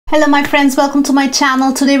Hello my friends, welcome to my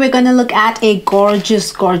channel. Today we're going to look at a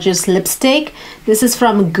gorgeous lipstick. This is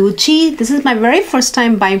from Gucci. This is my very first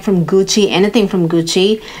time buying from Gucci, anything from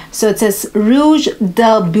Gucci. So it says Rouge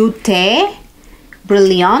de Beauté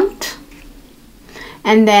Brillant.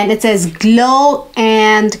 And then it says Glow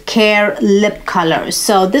and Care lip color.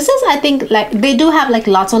 So this is, I think, like they do have like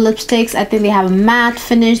lots of lipsticks. I think they have matte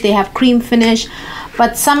finish, they have cream finish.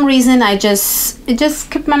 But some reason it just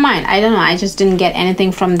skipped my mind. I don't know, I just didn't get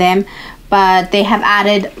anything from them. But they have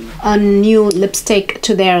added a new lipstick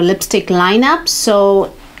to their lipstick lineup.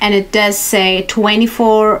 So, and it does say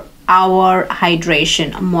 24-hour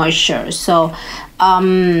hydration moisture. So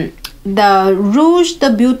the Rouge de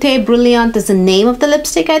Beauté Brillant is the name of the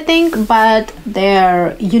lipstick, I think, but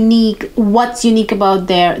they're unique. What's unique about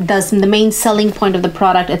the main selling point of the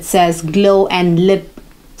product, it says Glow and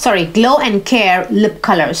Care lip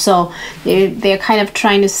color. So they're kind of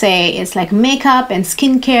trying to say it's like makeup and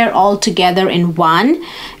skincare all together in one.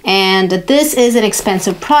 And this is an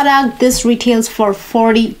expensive product. This retails for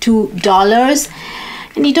 $42.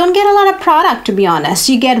 And you don't get a lot of product, to be honest.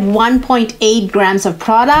 You get 1.8 grams of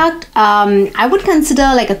product. I would consider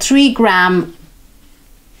like a 3-gram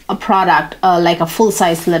product, like a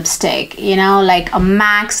full-size lipstick, you know, like a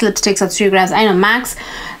Max lipsticks are 3 grams. I know Max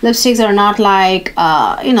lipsticks are not like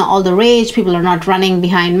you know, all the rage. People are not running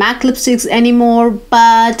behind Mac lipsticks anymore,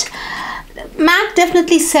 but Mac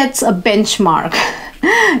definitely sets a benchmark.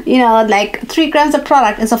 You know, like 3 grams of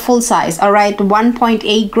product is a full size. All right,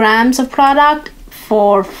 1.8 grams of product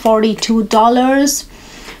for $42.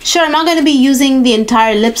 Sure, I'm not going to be using the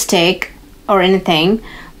entire lipstick or anything,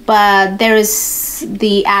 but there is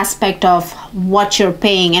the aspect of what you're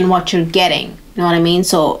paying and what you're getting. You know what I mean?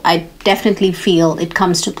 So I definitely feel it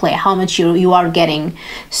comes to play how much you are getting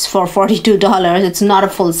for $42. It's not a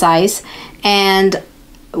full size. And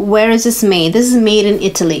where is this made? This is made in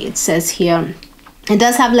Italy, it says here. It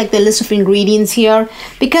does have like the list of ingredients here,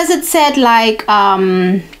 because it said like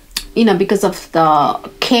you know, because of the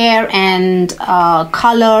care and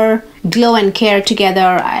color, glow and care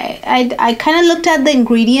together, I kind of looked at the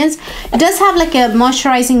ingredients. It does have like a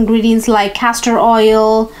moisturizing ingredients like castor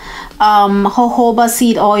oil, jojoba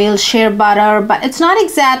seed oil, shea butter, but it's not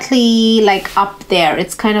exactly like up there.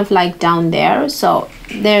 It's kind of like down there. So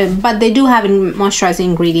but they do have moisturizing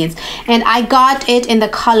ingredients. And I got it in the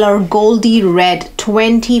color Goldie Red,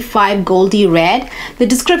 25 Goldie Red. The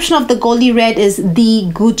description of the Goldie Red is the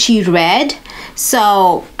Gucci Red.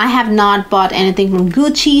 So I have not bought anything from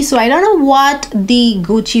Gucci, so I don't know what the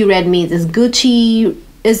Gucci Red means. Is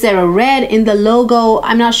there a red in the logo?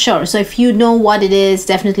 I'm not sure. So if you know what it is,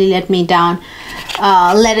 definitely let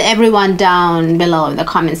everyone down below in the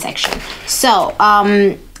comment section. So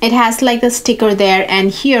it has like the sticker there, and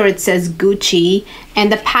here it says Gucci,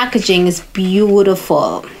 and the packaging is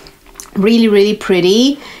beautiful, really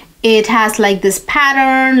pretty. It has like this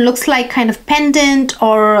pattern, looks like kind of pendant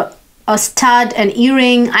or a stud, an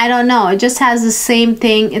earring, I don't know. It just has the same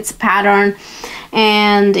thing, it's pattern.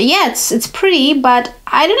 And yeah, it's pretty, but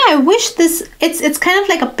I don't know, I wish this, it's kind of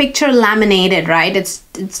like a picture laminated, right? It's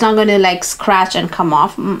not going to like scratch and come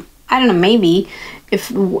off. I don't know, maybe if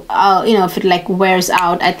you know, if it like wears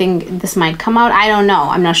out, I think this might come out. I don't know,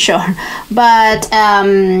 I'm not sure. But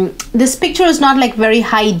this picture is not like very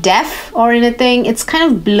high def or anything. It's kind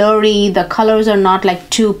of blurry. The colors are not like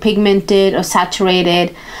too pigmented or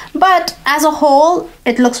saturated, but as a whole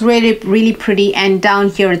it looks really pretty. And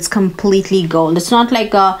down here it's completely gold. It's not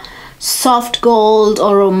like a soft gold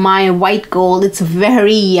or my white gold. It's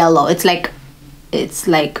very yellow. It's like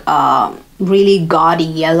really gaudy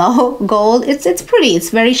yellow gold. It's pretty. It's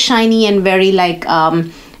very shiny and very like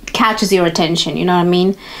catches your attention, you know what I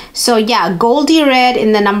mean? So yeah, Goldie Red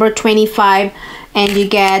in the number 25, and you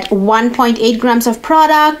get 1.8 grams of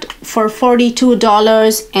product for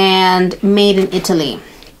 $42 and made in Italy.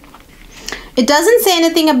 It doesn't say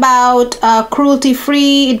anything about cruelty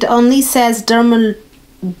free. It only says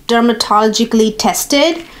dermatologically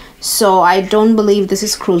tested. So I don't believe this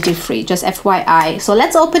is cruelty free, just FYI. So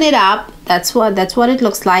let's open it up. That's what it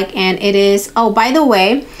looks like. And it is, oh, by the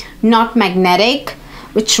way, not magnetic,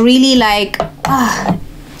 which really like,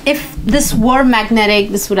 if this were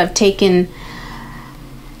magnetic, this would have taken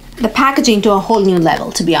the packaging to a whole new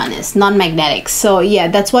level, to be honest. Non-magnetic. So yeah,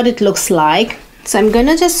 that's what it looks like. So I'm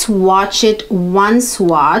gonna just swatch it, one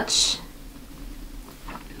swatch.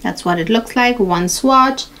 That's what it looks like, one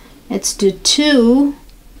swatch. Let's do 2.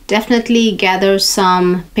 Definitely gather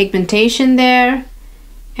some pigmentation there,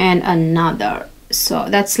 and another. So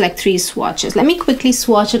that's like 3 swatches. Let me quickly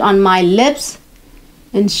swatch it on my lips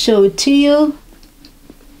and show it to you.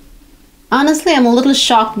 Honestly, I'm a little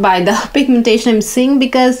shocked by the pigmentation I'm seeing,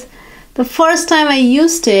 because the first time I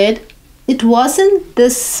used it, it wasn't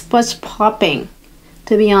this much popping,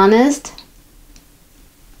 to be honest.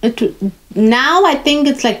 Now I think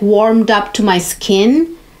it's like warmed up to my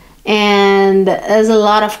skin, and there's a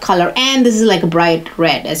lot of color, and this is like a bright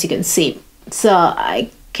red, as you can see. So I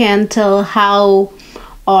can't tell how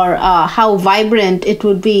how vibrant it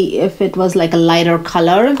would be if it was like a lighter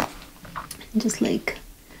color. Just like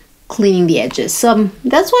cleaning the edges. So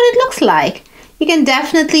that's what it looks like. You can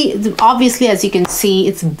definitely, obviously, as you can see,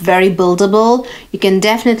 it's very buildable. You can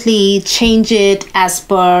definitely change it as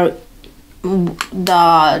per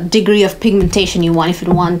the degree of pigmentation you want. If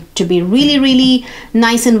you want to be really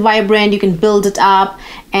nice and vibrant, you can build it up,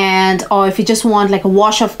 and or if you just want like a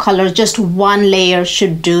wash of color, just one layer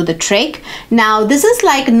should do the trick. Now this is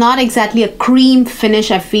like not exactly a cream finish,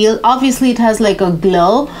 I feel. Obviously it has like a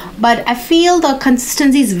glow, but I feel the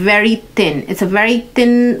consistency is very thin. It's a very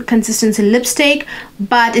thin consistency lipstick,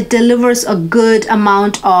 but it delivers a good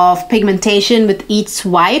amount of pigmentation with each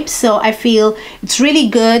swipe. So I feel it's really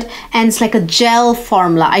good, and it's like a gel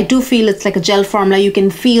formula. I do feel it's like a gel formula. You can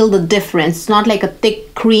feel the difference. It's not like a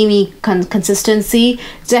thick creamy consistency.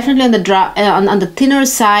 It's definitely on the dry, on the thinner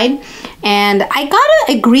side. And I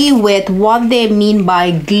gotta agree with what they mean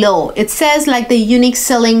by glow. It says like the unique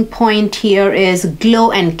selling point here is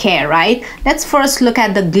glow and care, right? Let's first look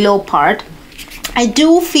at the glow part. I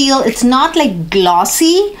do feel it's not like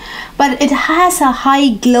glossy, but it has a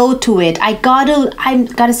high glow to it. I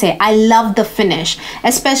gotta say, I love the finish,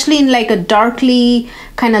 especially in like a darkly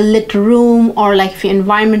kind of lit room, or like if your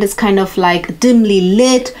environment is kind of like dimly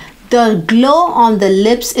lit. The glow on the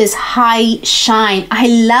lips is high shine. I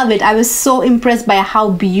love it. I was so impressed by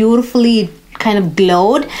how beautifully it kind of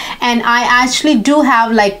glowed. And I actually do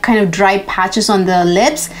have like kind of dry patches on the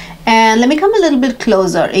lips. And let me come a little bit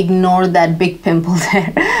closer. Ignore that big pimple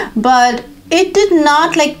there. But it did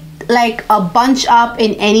not like a bunch up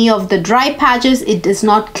in any of the dry patches. It is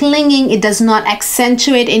not clinging. It does not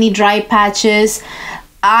accentuate any dry patches.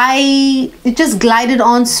 It just glided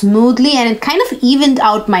on smoothly, and it kind of evened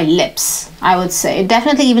out my lips. I would say it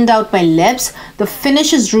definitely evened out my lips. The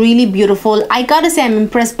finish is really beautiful. I gotta say I'm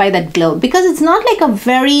impressed by that glow, because it's not like a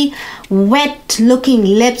very wet looking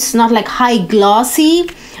lips, not like high glossy,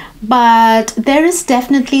 but there is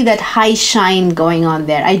definitely that high shine going on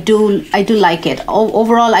there. I do like it.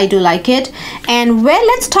 Overall, I do like it. And well,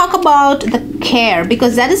 let's talk about the care,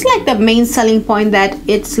 because that is like the main selling point, that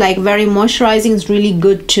it's like very moisturizing. It's really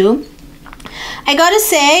good too. I gotta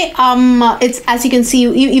say, it's, as you can see,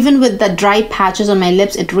 even with the dry patches on my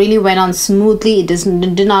lips, it really went on smoothly. It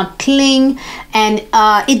did not cling, and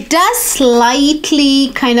it does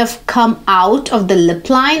slightly kind of come out of the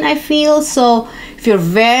lip line, I feel. So if you're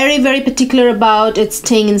very particular about it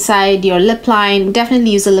staying inside your lip line,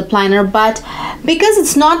 definitely use a lip liner. But because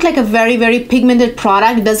it's not like a very pigmented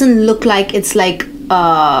product, it doesn't look like it's like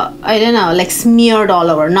I don't know, like smeared all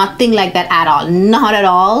over. Nothing like that at all. Not at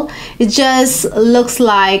all. It just looks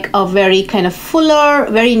like a very kind of fuller,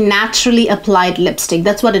 very naturally applied lipstick.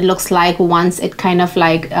 That's what it looks like once it kind of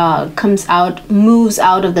like comes out, moves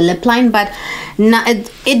out of the lip line. But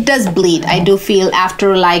it does bleed. I do feel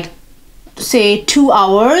after like say 2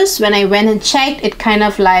 hours, when I went and checked, it kind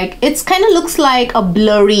of like, it's kind of looks like a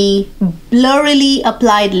blurrily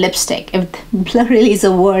applied lipstick, if blurrily is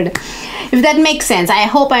a word, if that makes sense. I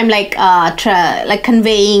hope I'm like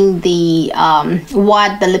conveying the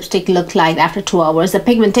what the lipstick looked like after 2 hours. The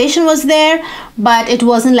pigmentation was there, but it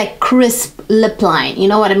wasn't like crisp lip line, you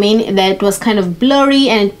know what I mean? That it was kind of blurry,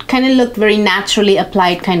 and it kind of looked very naturally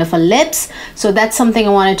applied kind of a lips. So that's something I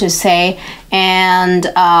wanted to say. And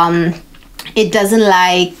it doesn't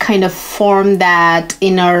like kind of form that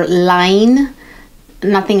inner line,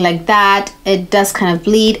 nothing like that. It does kind of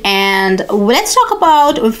bleed. And let's talk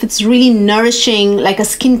about if it's really nourishing, like a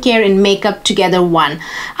skincare and makeup together one.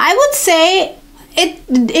 I would say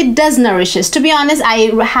it does nourishes. To be honest,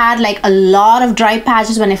 I had like a lot of dry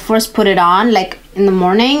patches when I first put it on, like in the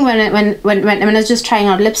morning when I was just trying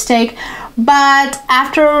out lipstick. But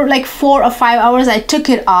after like 4 or 5 hours, I took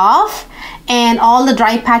it off, and all the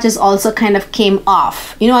dry patches also kind of came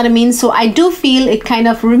off, you know what I mean? So I do feel it kind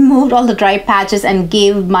of removed all the dry patches and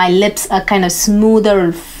gave my lips a kind of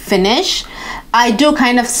smoother finish. I do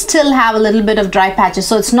kind of still have a little bit of dry patches,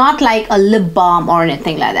 so it's not like a lip balm or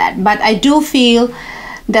anything like that, but I do feel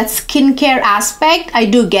that skincare aspect, I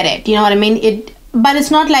do get it, you know what I mean? But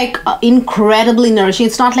it's not like incredibly nourishing.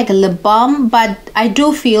 It's not like a lip balm, but I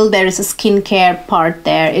do feel there is a skincare part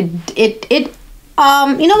there. You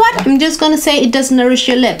know what? I'm just gonna say it does nourish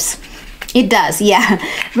your lips. It does, yeah.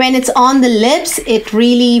 When it's on the lips, it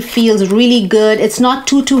really feels really good. It's not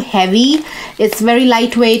too heavy. It's very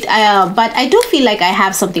lightweight, but I do feel like I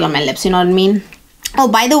have something on my lips, you know what I mean? Oh,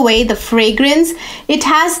 by the way, the fragrance, it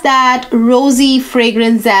has that rosy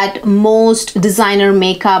fragrance that most designer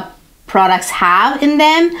makeup products have in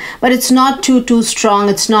them, but it's not too strong.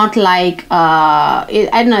 It's not like I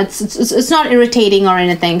don't know, it's not irritating or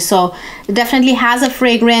anything. So it definitely has a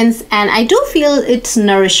fragrance, and I do feel it's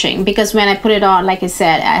nourishing because when I put it on, like I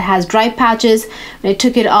said, it has dry patches. When I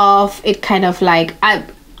took it off, it kind of like I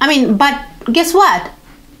mean, but guess what,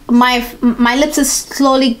 my lips is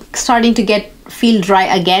slowly starting to feel dry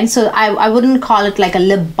again, so I wouldn't call it like a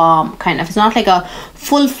lip balm kind of. It's not like a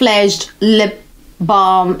full-fledged lip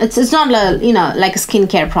balm. It's not a, you know, like a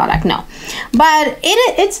skincare product, no, but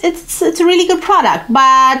it's a really good product.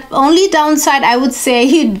 But only downside, I would say,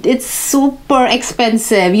 it's super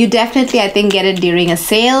expensive. You definitely, I think, get it during a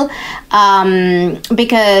sale,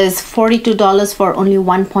 because $42 for only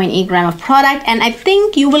 1.8 gram of product, and I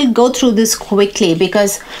think you will go through this quickly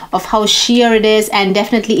because of how sheer it is, and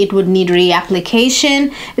definitely it would need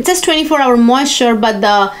reapplication. It says 24-hour moisture, but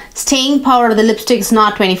the staying power of the lipstick is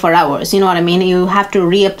not 24 hours, you know what I mean? You have to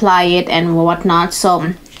reapply it and whatnot,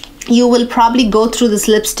 so you will probably go through this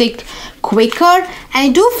lipstick quicker. And I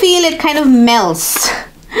do feel it kind of melts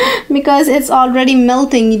because it's already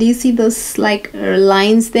melting. Do you see those like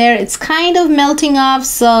lines there? It's kind of melting off,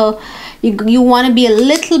 so you want to be a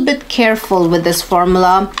little bit careful with this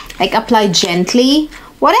formula. Like, apply gently.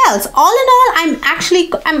 What else? All in all,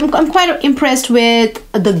 I'm quite impressed with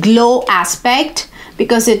the glow aspect,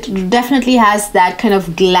 because it definitely has that kind of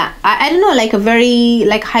I don't know, like a very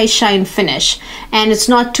like high shine finish, and it's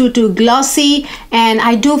not too glossy, and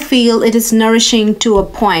I do feel it is nourishing to a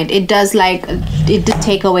point. It does, like, it did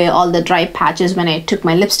take away all the dry patches when I took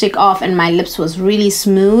my lipstick off, and my lips was really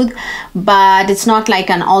smooth, but it's not like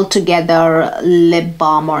an altogether lip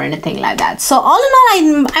balm or anything like that. So all in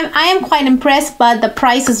all, I am quite impressed, but the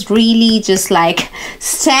price is really just like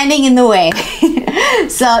standing in the way.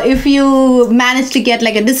 So if you manage to get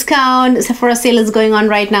like a discount, Sephora sale is going on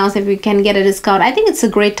right now, so if you can get a discount, I think it's a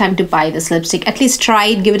great time to buy this lipstick. At least try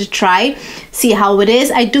it, give it a try, see how it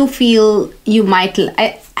is. I do feel you might,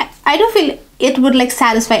 I don't feel it would like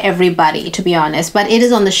satisfy everybody, to be honest, but it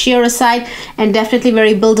is on the sheerer side and definitely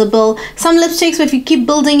very buildable. Some lipsticks, if you keep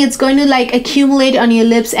building, it's going to like accumulate on your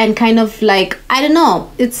lips and kind of like, I don't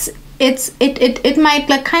know, it might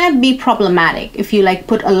like kind of be problematic if you like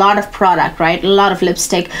put a lot of product, right, a lot of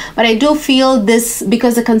lipstick. But I do feel this,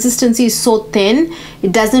 because the consistency is so thin,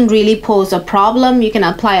 it doesn't really pose a problem. You can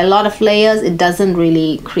apply a lot of layers, it doesn't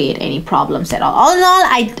really create any problems at all. All in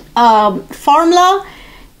all, formula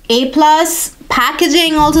A+,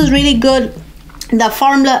 packaging also is really good. The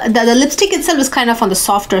formula, the lipstick itself is kind of on the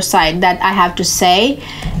softer side, that I have to say.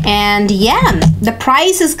 And yeah, the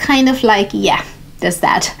price is kind of like, yeah, there's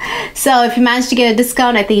that. So if you manage to get a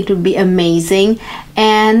discount, I think it would be amazing.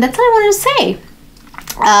 And that's all I wanted to say.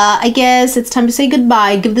 I guess it's time to say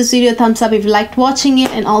goodbye. Give this video a thumbs up if you liked watching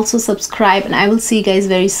it, and also subscribe, and I will see you guys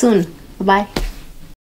very soon. Bye bye.